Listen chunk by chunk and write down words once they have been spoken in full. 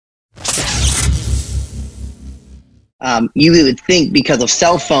You would think because of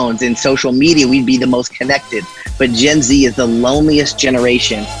cell phones and social media, we'd be the most connected. But Gen Z is the loneliest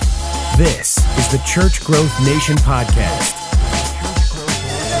generation. This is the Church Growth Nation podcast.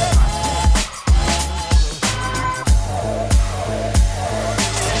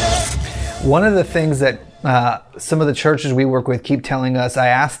 One of the things that some of the churches we work with keep telling us, I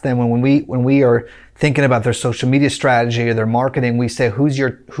ask them when we are thinking about their social media strategy or their marketing, we say, who's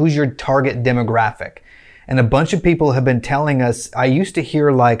your target demographic? And a bunch of people have been telling us, I used to hear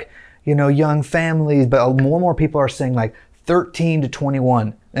young families, but more and more people are saying 13 to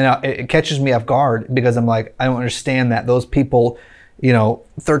 21. And it catches me off guard because I'm like, I don't understand that. Those people,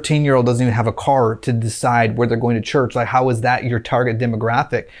 13-year-old doesn't even have a car to decide where they're going to church. How is that your target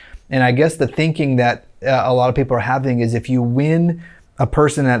demographic? And I guess the thinking that a lot of people are having is if you win a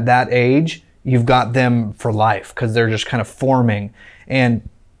person at that age, you've got them for life because they're just kind of forming. And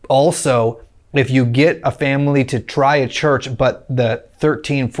also, if you get a family to try a church, but the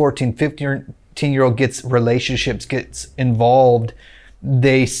 13, 14, 15-year-old gets relationships, gets involved,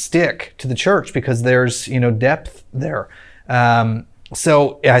 they stick to the church because there's, depth there.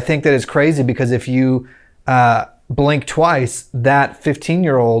 So I think that is crazy because if you blink twice, that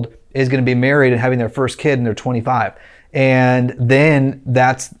 15-year-old is going to be married and having their first kid and they're 25. And then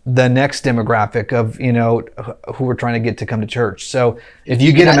that's the next demographic of, who we're trying to get to come to church. So if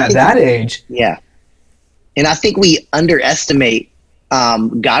you get them at that age. Yeah. And I think we underestimate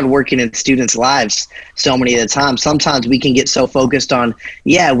God working in students' lives so many of the time. Sometimes we can get so focused on,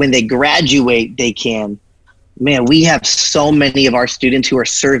 when they graduate, they can. Man, we have so many of our students who are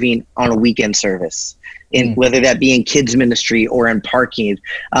serving on a weekend service. Whether that be in kids ministry or in parking.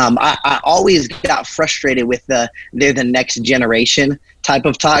 I always got frustrated with they're the next generation type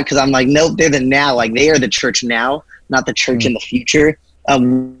of talk because I'm like, nope, they're the now. They are the church now, not the church in the future.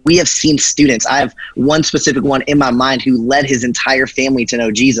 We have seen students. I have one specific one in my mind who led his entire family to know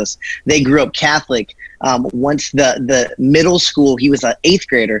Jesus. They grew up Catholic. Once the middle school, he was an 8th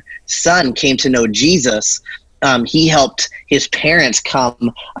grader, son came to know Jesus. He helped his parents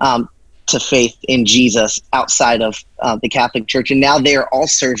come to faith in Jesus outside of the Catholic Church. And now they are all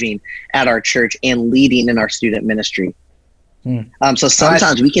serving at our church and leading in our student ministry. So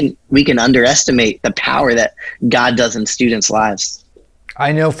sometimes we can underestimate the power that God does in students' lives.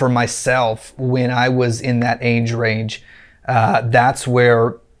 I know for myself, when I was in that age range, that's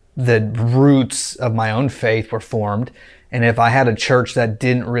where the roots of my own faith were formed. And if I had a church that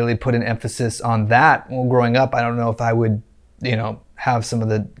didn't really put an emphasis on that, growing up, I don't know if I would, have some of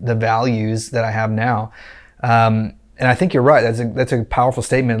the values that I have now. And I think you're right. That's a powerful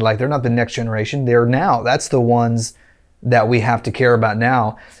statement. They're not the next generation. They're now. That's the ones that we have to care about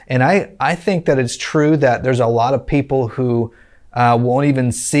now. And I think that it's true that there's a lot of people who won't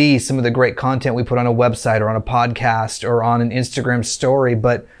even see some of the great content we put on a website or on a podcast or on an Instagram story,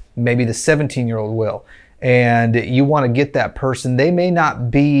 but maybe the 17-year-old will. And you want to get that person. They may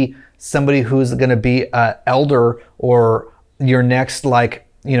not be somebody who's going to be an elder or your next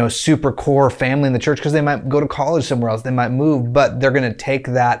super core family in the church because they might go to college somewhere else. They might move, but they're going to take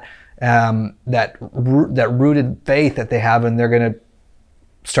that rooted faith that they have and they're going to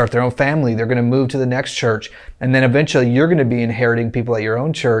start their own family. They're going to move to the next church. And then eventually you're going to be inheriting people at your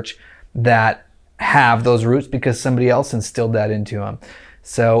own church that have those roots because somebody else instilled that into them.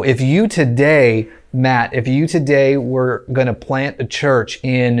 So if you today, Matt, were going to plant a church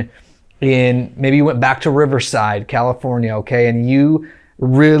in maybe you went back to Riverside, California, okay, and you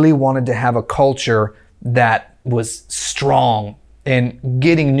really wanted to have a culture that was strong and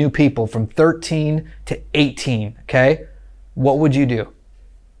getting new people from 13 to 18, okay, what would you do?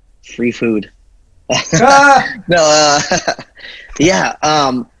 Free food. To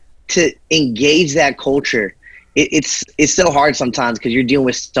engage that culture, it's so hard sometimes because you're dealing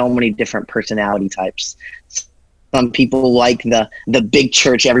with so many different personality types. Some people like the big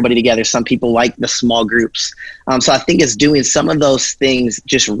church, everybody together. Some people like the small groups. So I think it's doing some of those things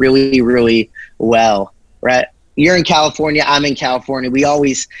just really, really well, right? You're in California, I'm in California. We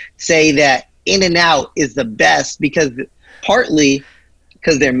always say that In-N-Out is the best partly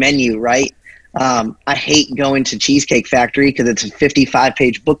because their menu, right? I hate going to Cheesecake Factory because it's a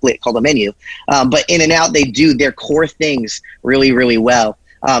 55-page booklet called a menu. But In-N-Out, they do their core things really, really well.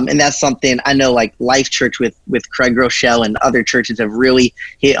 And that's something I know Life Church with Craig Rochelle and other churches have really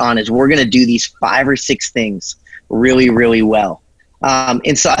hit on is we're going to do these 5 or 6 things really, really well.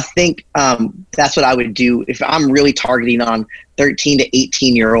 And so I think that's what I would do if I'm really targeting on 13 to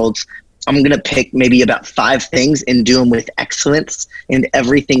 18-year-olds. I'm going to pick maybe about 5 things and do them with excellence in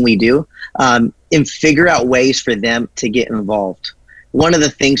everything we do and figure out ways for them to get involved. One of the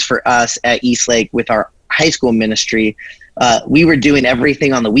things for us at Eastlake with our high school ministry, we were doing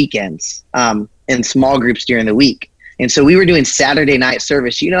everything on the weekends, in small groups during the week. And so we were doing Saturday night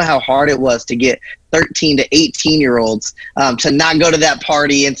service. You know how hard it was to get 13 to 18-year-olds to not go to that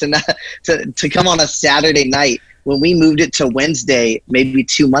party and to come on a Saturday night. When we moved it to Wednesday, maybe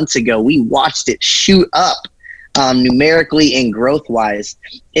 2 months ago, we watched it shoot up numerically and growth-wise.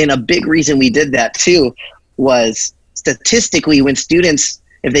 And a big reason we did that too was statistically, when students,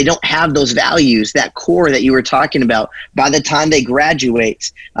 if they don't have those values, that core that you were talking about, by the time they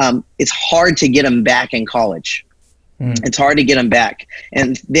graduate, it's hard to get them back in college. It's hard to get them back.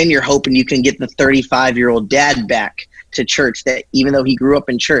 And then you're hoping you can get the 35-year-old dad back to church that, even though he grew up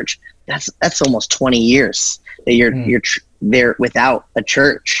in church, that's almost 20 years that you're there without a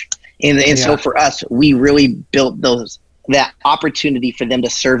church. And so for us, we really built that opportunity for them to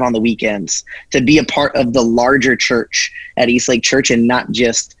serve on the weekends, to be a part of the larger church at Eastlake Church, and not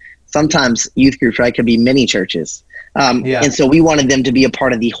just sometimes youth groups, right? Could be mini churches. And so we wanted them to be a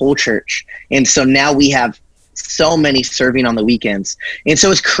part of the whole church. And so now we have so many serving on the weekends. And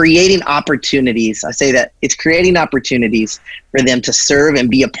so it's creating opportunities. I say that it's creating opportunities for them to serve and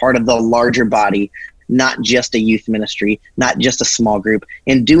be a part of the larger body, not just a youth ministry, not just a small group,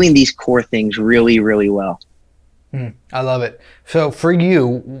 and doing these core things really, really well. I love it. So for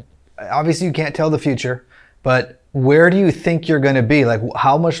you, obviously you can't tell the future, but where do you think you're going to be? Like,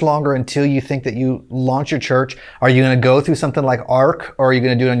 how much longer until you think that you launch your church? Are you going to go through something like ARC, or are you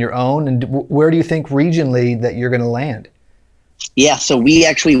going to do it on your own? And where do you think regionally that you're going to land? Yeah, so we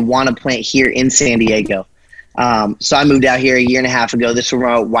actually want to plant here in San Diego. So I moved out here a year and a half ago. This is where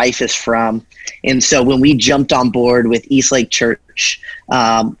my wife is from. And so when we jumped on board with Eastlake Church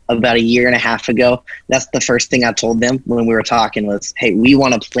about a year and a half ago, that's the first thing I told them when we were talking was, hey, we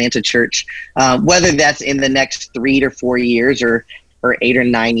want to plant a church, whether that's in the next 3 to 4 years or 8 or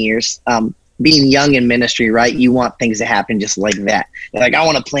 9 years. Being young in ministry, right, you want things to happen just like that. Like, I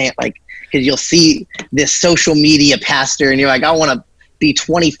want to plant, like, because you'll see this social media pastor and you're like, I want to be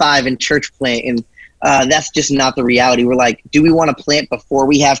 25 in church plant, and that's just not the reality. We're like, do we want to plant before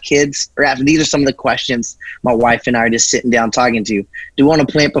we have kids? Or after? These are some of the questions my wife and I are just sitting down talking to. Do we want to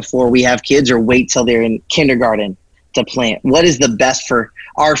plant before we have kids, or wait till they're in kindergarten to plant? What is the best for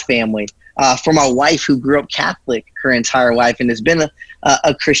our family? For my wife, who grew up Catholic her entire life and has been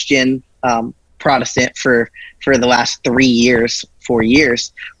a Christian Protestant for the last 3 years, 4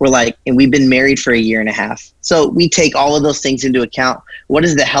 years, we're like, and we've been married for a year and a half. So we take all of those things into account. What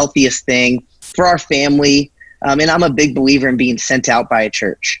is the healthiest thing for our family? And I'm a big believer in being sent out by a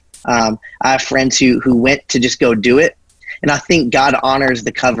church. I have friends who went to just go do it. And I think God honors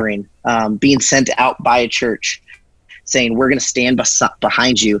the covering, being sent out by a church, saying, we're going to stand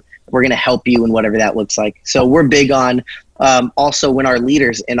behind you. We're going to help you in whatever that looks like. So we're big on also when our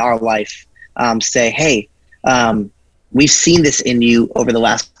leaders in our life say, hey, we've seen this in you over the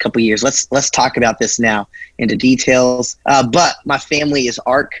last couple of years. Let's talk about this now into details. But my family is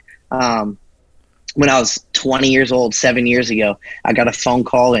ARC. When I was 20 years old, 7 years ago, I got a phone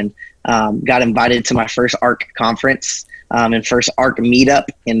call and got invited to my first ARC conference and first ARC meetup,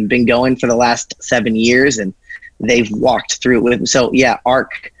 and been going for the last 7 years, and they've walked through it with me. So yeah,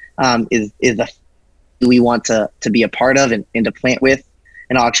 ARC is a we want to be a part of and to plant with,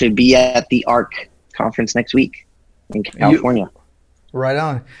 and I'll actually be at the ARC conference next week in California. Right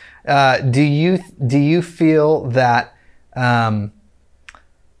on. Do you feel that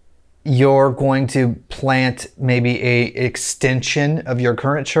you're going to plant maybe a extension of your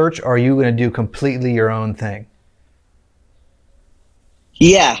current church, or are you going to do completely your own thing?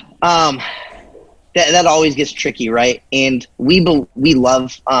 Yeah, that always gets tricky, right? And we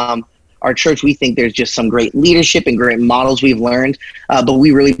love our church. We think there's just some great leadership and great models we've learned, but we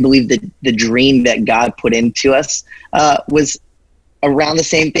really believe that the dream that God put into us was around the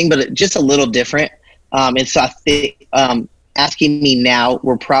same thing, but just a little different. And so I think asking me now,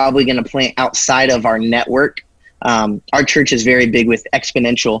 we're probably going to plant outside of our network. Our church is very big with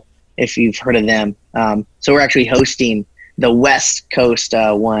Exponential, if you've heard of them. So we're actually hosting the West Coast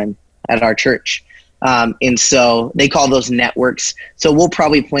one at our church. And so they call those networks. So we'll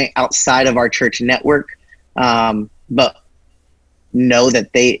probably plant outside of our church network, but know that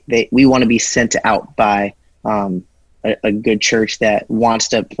we want to be sent out by a good church that wants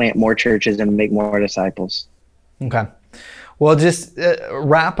to plant more churches and make more disciples. Okay. Well, just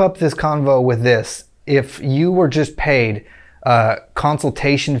wrap up this convo with this. If you were just paid a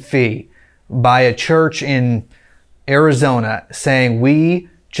consultation fee by a church in Arizona saying, we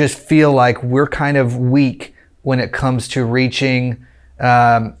just feel like we're kind of weak when it comes to reaching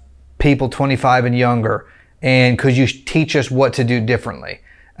people 25 and younger, and could you teach us what to do differently?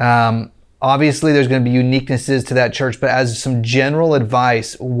 Obviously, there's going to be uniquenesses to that church, but as some general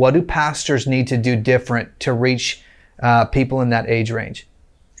advice, what do pastors need to do different to reach people in that age range?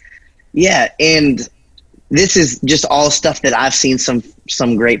 Yeah, and this is just all stuff that I've seen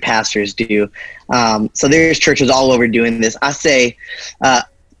some great pastors do. So there's churches all over doing this. I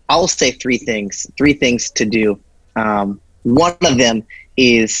will say three things to do. One of them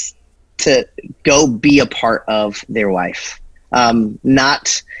is to go be a part of their life. And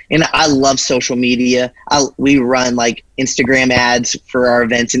I love social media. We run like Instagram ads for our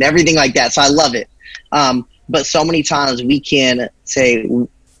events and everything like that. So I love it. But so many times we can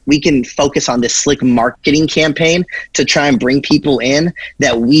focus on this slick marketing campaign to try and bring people in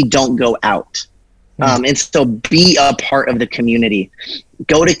that we don't go out. And so be a part of the community.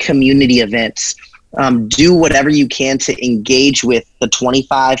 Go to community events. Do whatever you can to engage with the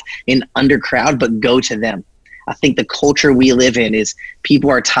 25 and under crowd, but go to them. I think the culture we live in is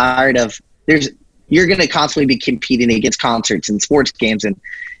people are tired of you're going to constantly be competing against concerts and sports games, and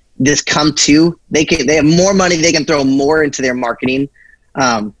they have more money. They can throw more into their marketing.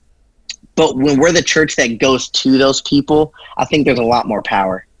 But when we're the church that goes to those people, I think there's a lot more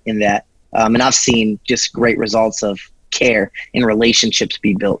power in that. And I've seen just great results of care and relationships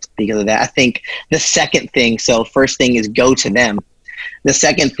be built because of that. I think the second thing, so first thing is go to them. The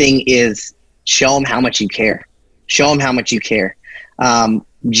second thing is show them how much you care. Show them how much you care.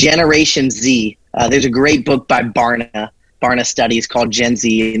 Generation Z, there's a great book by Barna Studies called Gen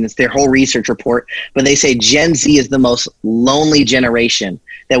Z, and it's their whole research report. But they say Gen Z is the most lonely generation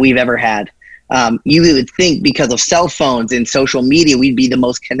that we've ever had. You would think because of cell phones and social media, we'd be the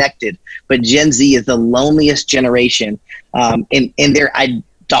most connected. But Gen Z is the loneliest generation. And their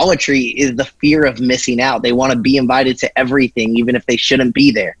idolatry is the fear of missing out. They want to be invited to everything, even if they shouldn't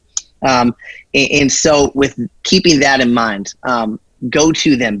be there. And so with keeping that in mind, go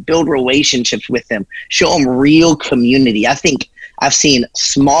to them, build relationships with them, show them real community. I think I've seen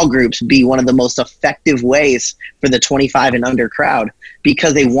small groups be one of the most effective ways for the 25 and under crowd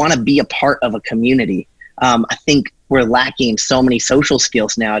because they want to be a part of a community. I think we're lacking so many social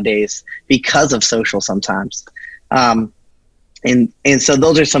skills nowadays because of social sometimes. And so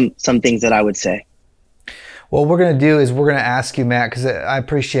those are some things that I would say. What we're going to do is we're going to ask you, Matt, because I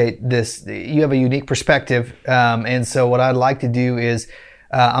appreciate this. You have a unique perspective. And so what I'd like to do is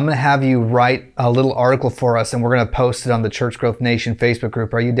I'm going to have you write a little article for us, and we're going to post it on the Church Growth Nation Facebook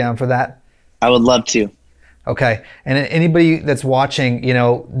group. Are you down for that? I would love to. Okay. And anybody that's watching,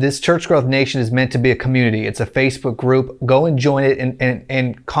 this Church Growth Nation is meant to be a community. It's a Facebook group. Go and join it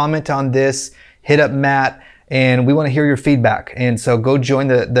and comment on this. Hit up Matt. And we want to hear your feedback. And so go join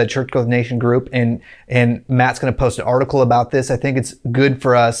the Church Growth Nation group. And Matt's going to post an article about this. I think it's good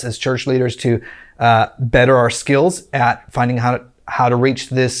for us as church leaders to better our skills at finding how to reach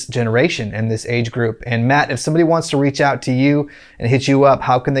this generation and this age group. And Matt, if somebody wants to reach out to you and hit you up,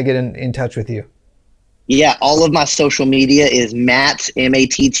 how can they get in touch with you? Yeah, all of my social media is Matt,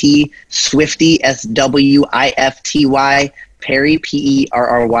 M-A-T-T, Swifty, S-W-I-F-T-Y, Perry,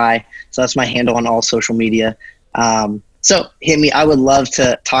 P-E-R-R-Y. So that's my handle on all social media. So hit me. I would love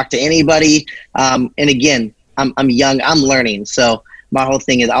to talk to anybody. And again, I'm young. I'm learning. So my whole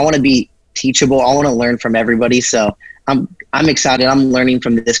thing is I want to be teachable. I want to learn from everybody. So I'm excited. I'm learning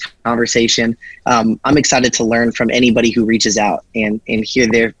from this conversation. I'm excited to learn from anybody who reaches out and hear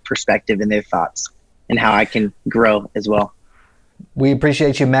their perspective and their thoughts and how I can grow as well. We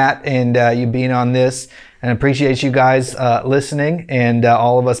appreciate you, Matt, and you being on this, and appreciate you guys listening and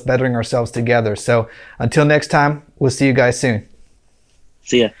all of us bettering ourselves together. So until next time, we'll see you guys soon.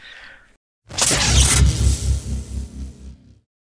 See ya.